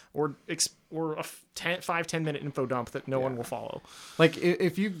nothing, or a 5-10 minute info dump that no one will follow. Like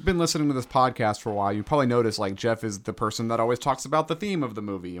if you've been listening to this podcast for a while, you probably noticed like Jeff is the person that always talks about the theme of the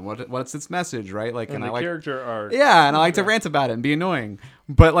movie and what's its message, right? Like, and I the like character arc. Yeah, and I like to rant about it and be annoying.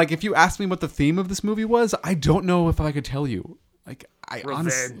 But like if you asked me what the theme of this movie was, I don't know if I could tell you. Like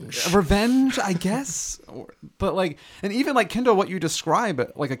revenge, I guess. But like, and even like Kendall, what you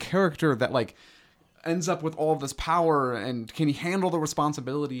describe, like a character that like ends up with all of this power, and can he handle the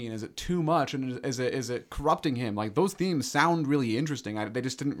responsibility, and is it too much, and is it corrupting him? Like those themes sound really interesting. They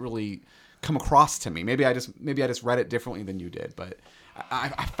just didn't really come across to me. Maybe I just read it differently than you did, but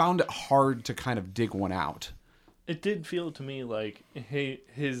I found it hard to kind of dig one out. It did feel to me like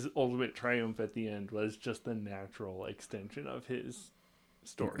his ultimate triumph at the end was just the natural extension of his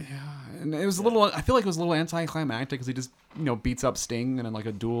story. Yeah, and it was a little. I feel like it was a little anticlimactic because he just beats up Sting in like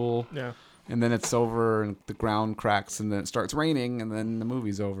a duel. Yeah. and then it's over, and the ground cracks, and then it starts raining, and then the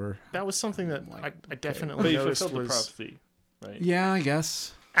movie's over. That was something that I But definitely he noticed fulfilled the was prophecy, right? Yeah, I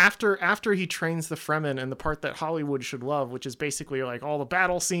guess. after he trains the Fremen, and the part that Hollywood should love, which is basically like all the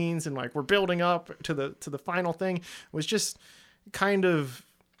battle scenes and like we're building up to the final thing, was just kind of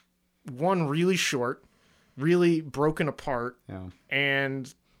one really short, really broken apart,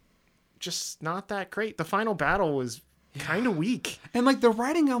 and just not that great. The final battle was kind of weak. And like they're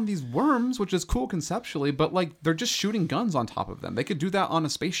riding on these worms, which is cool conceptually, but like they're just shooting guns on top of them. They could do that on a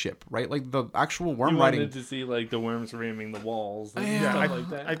spaceship, right? Like the actual worm You riding. wanted to see like the worms ramming the walls and Yeah, stuff like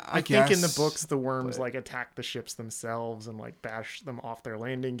that. I think in the guess, books the worms like attack the ships themselves and like bash them off their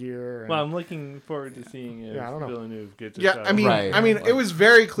landing gear. And, Well, I'm looking forward to seeing if Yeah, I don't know. Villeneuve gets a Yeah, shot. I mean, Right. it was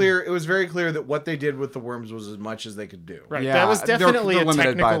very clear. It was very clear that what they did with the worms was as much as they could do. right, Yeah, that was they're definitely a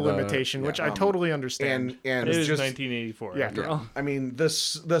limited by technical the- limitation, which I totally understand. And it was just 1984 Yeah. after all. I mean, the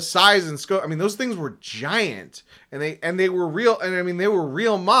size and scope. I mean, those things were giant, and they were real. And I mean, they were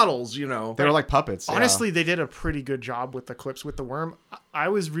real models. You know, They were like puppets. yeah. Honestly, they did a pretty good job with the clips with the worm. I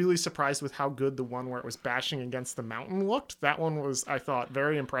was really surprised with how good the one where it was bashing against the mountain looked. That one was, I thought,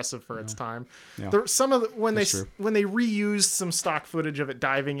 very impressive for its time. Yeah. Some of the, when That's they true. when they reused some stock footage of it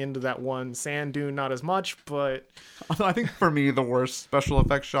diving into that one sand dune, not as much, but I think for me the worst special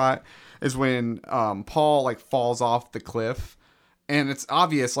effects shot is when Paul like falls off the cliff, and it's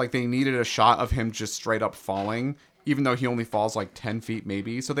obvious like they needed a shot of him just straight up falling, even though he only falls like 10 feet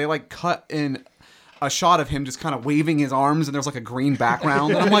maybe. So they like cut in a shot of him just kind of waving his arms, and there's like a green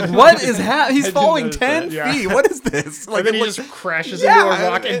background. And I'm like, what is He's falling notice 10 that, yeah. feet. What is this? Like and then it he looks- just crashes Yeah, into a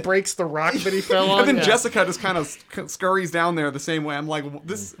rock and- and breaks the rock that he fell on. And then Yeah. Jessica just kind of scurries down there the same way. I'm like,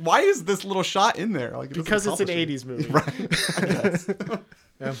 this. Why is this little shot in there? Like, it doesn't Because it's an accomplish 80s movie. Right. I guess.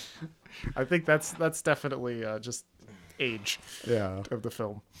 Yeah. I think that's definitely just age Yeah. of the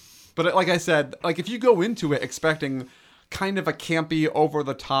film. But like I said, like if you go into it expecting kind of a campy, over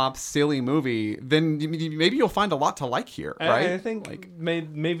the top, silly movie, then maybe you'll find a lot to like here, right? I think like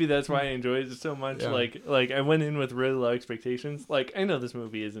maybe that's why I enjoyed it so much. Yeah. Like I went in with really low expectations. Like I know this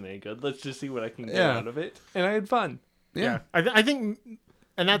movie isn't any good. Let's just see what I can get Yeah. out of it, and I had fun. yeah. I think,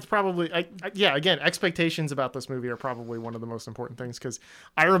 and that's probably, again, expectations about this movie are probably one of the most important things, because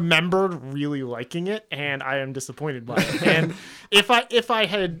I remembered really liking it, and I am disappointed by it. And if I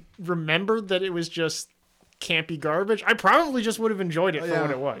had remembered that it was just campy garbage, I probably just would have enjoyed it for what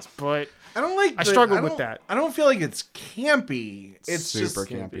it was. But I struggled with that. I don't feel like it's campy. It's super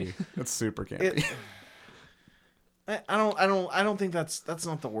just campy. It's super campy. I don't think that's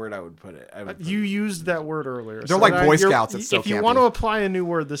not the word I would put it. You used that word earlier. They're like Boy you're- Scouts, it's so if you campy. want to apply a new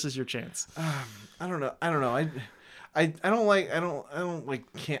word, this is your chance. I don't know. I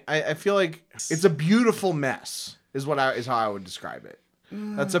feel like it's a beautiful mess is how I would describe it.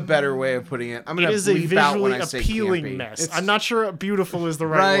 That's a better way of putting it. I'm It gonna is a bleep out when visually I say appealing campy. mess. I'm not sure beautiful is the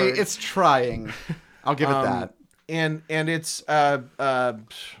right word. It's trying. I'll give it that. And it's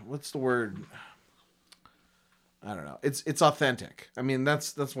what's the word? I don't know. It's authentic. I mean,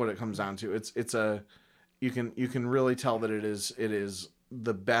 that's what it comes down to. It's a you can really tell that it is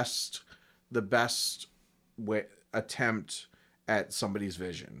the best way attempt at somebody's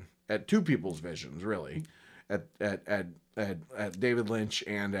vision, at two people's visions, really, at David Lynch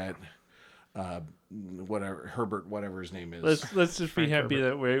and at Herbert, whatever his name is. Let's just be Frank happy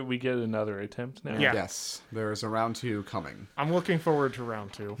Herbert. that we get another attempt now. Yeah. Yes, there is a round 2 coming. I'm looking forward to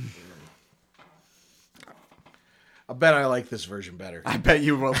round 2. I bet I like this version better. I bet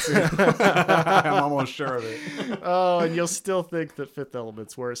you will too. I'm almost sure of it. Oh, and you'll still think that Fifth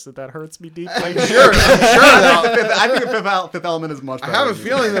Element's worse. That hurts me deeply. I'm sure that I think the Fifth Element is much I better. have a than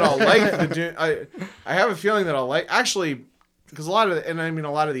feeling that I'll like the Dune. I have a feeling that I'll like, actually, because a lot of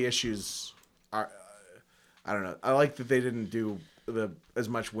the issues are, I don't know. I like that they didn't do as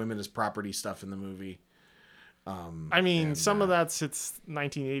much women as property stuff in the movie. I mean, some of that's it's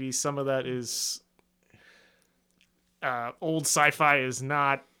 1980s. Some of that is old sci-fi is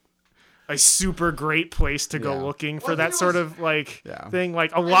not a super great place to go Yeah. looking for Well, that it sort was- of like Yeah. thing.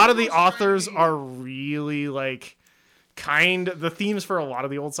 Like a lot of the authors are really like the themes for a lot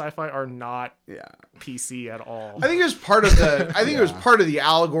of the old sci-fi are not Yeah. PC at all. I think it was part of the. I think it was part of the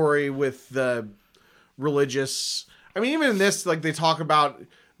allegory with the religious. I mean, even in this, like they talk about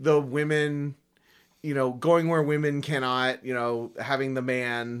the women, going where women cannot. Having the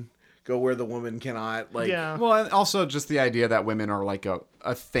man go where the woman cannot. Like, yeah. Well, and also just the idea that women are like a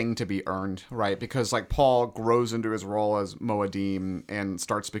thing to be earned, right? Because like Paul grows into his role as Moedim and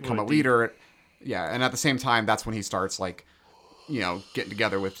starts to become a leader. Yeah, and at the same time, that's when he starts like, getting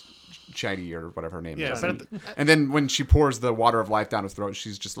together with Chidey or whatever her name Yeah, is. but And then when she pours the water of life down his throat,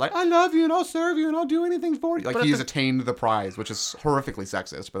 she's just like, I love you and I'll serve you and I'll do anything for you. Like But he's attained the prize, which is horrifically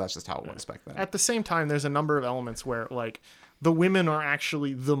sexist, but that's just how it was back then. At the same time, there's a number of elements where like the women are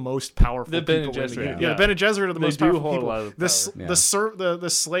actually the most powerful The people Bene in the Gesserit, game. yeah. The Bene Gesserit are the They most do powerful hold a people. lot of The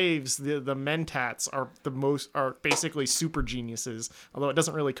slaves, the mentats are basically super geniuses. Although it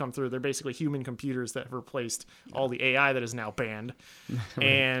doesn't really come through. They're basically human computers that have replaced all the AI that is now banned.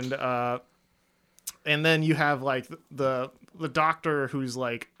 And then you have like the doctor who's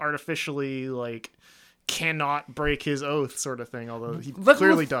like artificially like cannot break his oath sort of thing, although he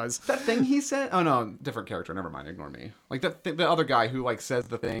clearly does. That thing he said? Oh no, different character. Never mind. Ignore me. Like the other guy who like says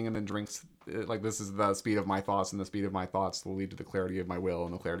the thing and then drinks. Like this is the speed of my thoughts, and the speed of my thoughts will lead to the clarity of my will,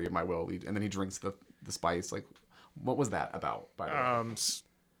 and the clarity of my will lead. And then he drinks the spice. Like, what was that about? By the way?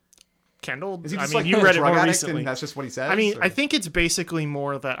 Kendall, Is he just I mean, like you a read it drug more addict recently. and that's just what he says? I mean, or? I think it's basically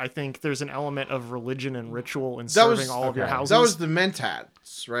more that I think there's an element of religion and ritual in serving all of your houses. That was the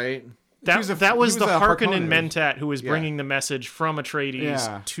Mentats, right? That was the Harkonnen Harkonnen. Mentat who was bringing the message from Atreides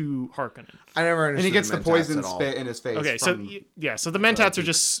Yeah. to Harkonnen. I never understood. And he gets the Mentats poison at all. spit in his face. Okay, so the Mentats are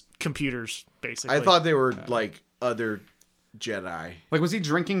just computers, basically. I thought they were like other Jedi. Like, was he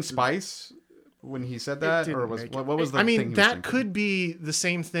drinking spice when he said that, or was what was the? I thing he mean, was that drinking? could be the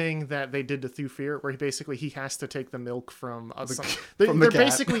same thing that they did to Thufir, where he has to take the milk from. They're cat.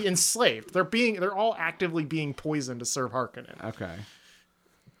 basically enslaved. They're all actively being poisoned to serve Harkonnen. Okay.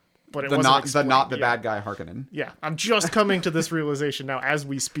 But it The wasn't not explained. the bad guy Harkonnen. Yeah, I'm just coming to this realization now as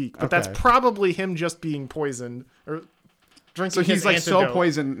we speak. But that's Okay. probably him just being poisoned or drinking. So he's his like antidote. so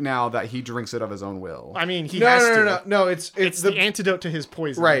poisoned now that he drinks it of his own will. I mean, he has to. No. It's the antidote to his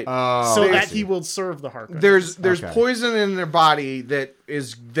poison, right. So I that see. he will serve the Harkonnen. There's Okay. poison in their body that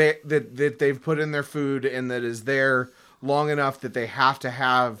they've put in their food and that is there long enough that they have to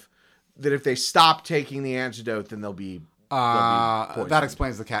have that if they stop taking the antidote, then they'll be poisoned. That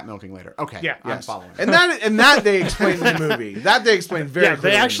explains the cat milking later. Okay, Yeah. I'm Yes. following. And that they explained in the movie. That they explained very Yeah,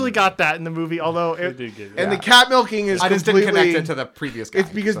 clearly they in actually the got that in the movie. Although it, They did get it. And the cat milking is I just didn't completely. connect it to the previous guy. It's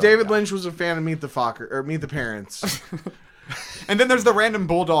because so, David yeah. Lynch was a fan of Meet the Focker or Meet the Parents. And then there's the random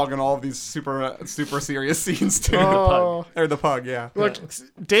bulldog in all of these super serious scenes too. Oh. Or the pug, yeah. Look,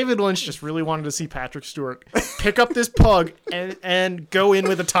 David Lynch just really wanted to see Patrick Stewart pick up this pug and go in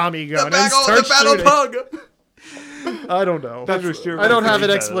with a Tommy gun and start shooting. pug. I don't know. Patrick Stewart I don't was have an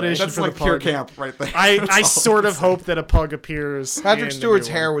pretty explanation That's for like the pure pug. camp right there. I That's all sort I'm of hope that a pug appears. Patrick in the Stewart's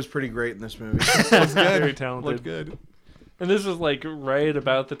new one. hair was pretty great in this movie. Very talented. Looked good. And this was like right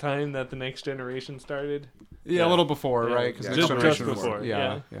about the time that the Next Generation started. Yeah, a little before, Yeah. right? 'Cause Yeah. Next Just Generation was- before,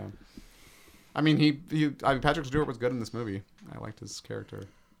 yeah. I mean, Patrick Stewart was good in this movie. I liked his character.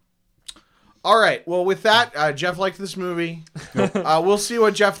 All right. Well, with that, Jeff liked this movie. We'll see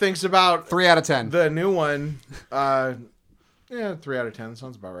what Jeff thinks about 3 out of 10. the new one. Yeah, 3 out of 10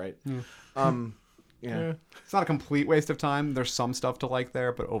 sounds about right. Yeah. It's not a complete waste of time. There's some stuff to like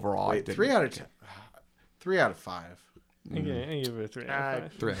there, but overall, I Wait, didn't. 3 out of 10. 3 out of 5. Okay, I give it a 3 out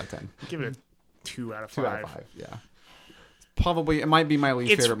of 5. 3 out of 10. Give it a 2 out of 5. 2 out of 5. Yeah. Probably it might be my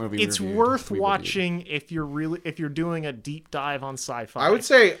least favorite movie. It's we worth reviewed. watching if you're doing a deep dive on sci-fi. I would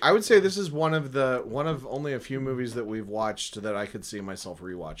say this is one of only a few movies that we've watched that I could see myself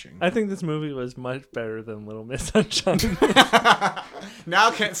rewatching. I think this movie was much better than Little Miss Sunshine.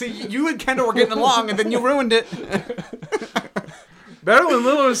 Now, see, you and Kendall were getting along, and then you ruined it. Better than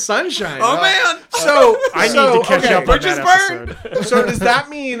Little Miss Sunshine. Oh man! So I need to catch up on Bridges that burned! episode. So does that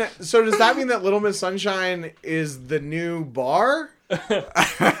mean that Little Miss Sunshine is the new bar?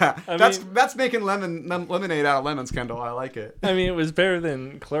 That's making lemonade out of lemons, Kendall. I like it. I mean, it was better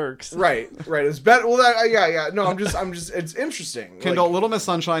than Clerks. Right. It's better. Well, yeah. No, I'm just. It's interesting. Kendall, Like, Little Miss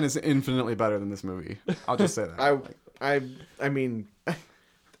Sunshine is infinitely better than this movie. I'll just say that. I mean,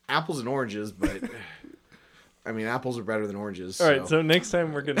 apples and oranges, but I mean, apples are better than oranges. All right, so next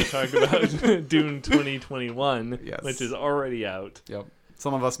time we're going to talk about Dune 2021, Yes. which is already out. Yep.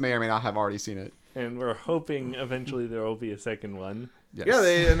 Some of us may or may not have already seen it. And we're hoping eventually there will be a second one. Yes. Yeah,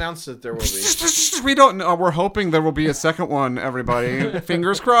 they announced that there will be. We don't know. We're hoping there will be a second one, everybody.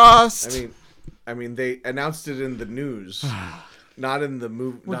 Fingers crossed. I mean, they announced it in the news, not in the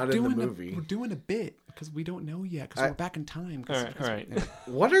movie. Not in the movie. We're doing a bit because we don't know yet because we're back in time. All right.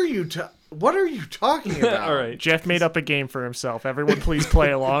 What are you talking about? All right. Jeff made up a game for himself. Everyone, please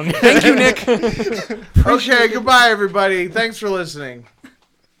play along. Thank you, Nick. Okay, goodbye, everybody. Thanks for listening.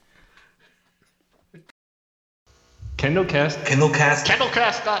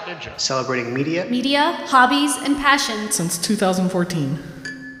 Kendallcast.ninja. Celebrating media, Media, hobbies, and passion since 2014.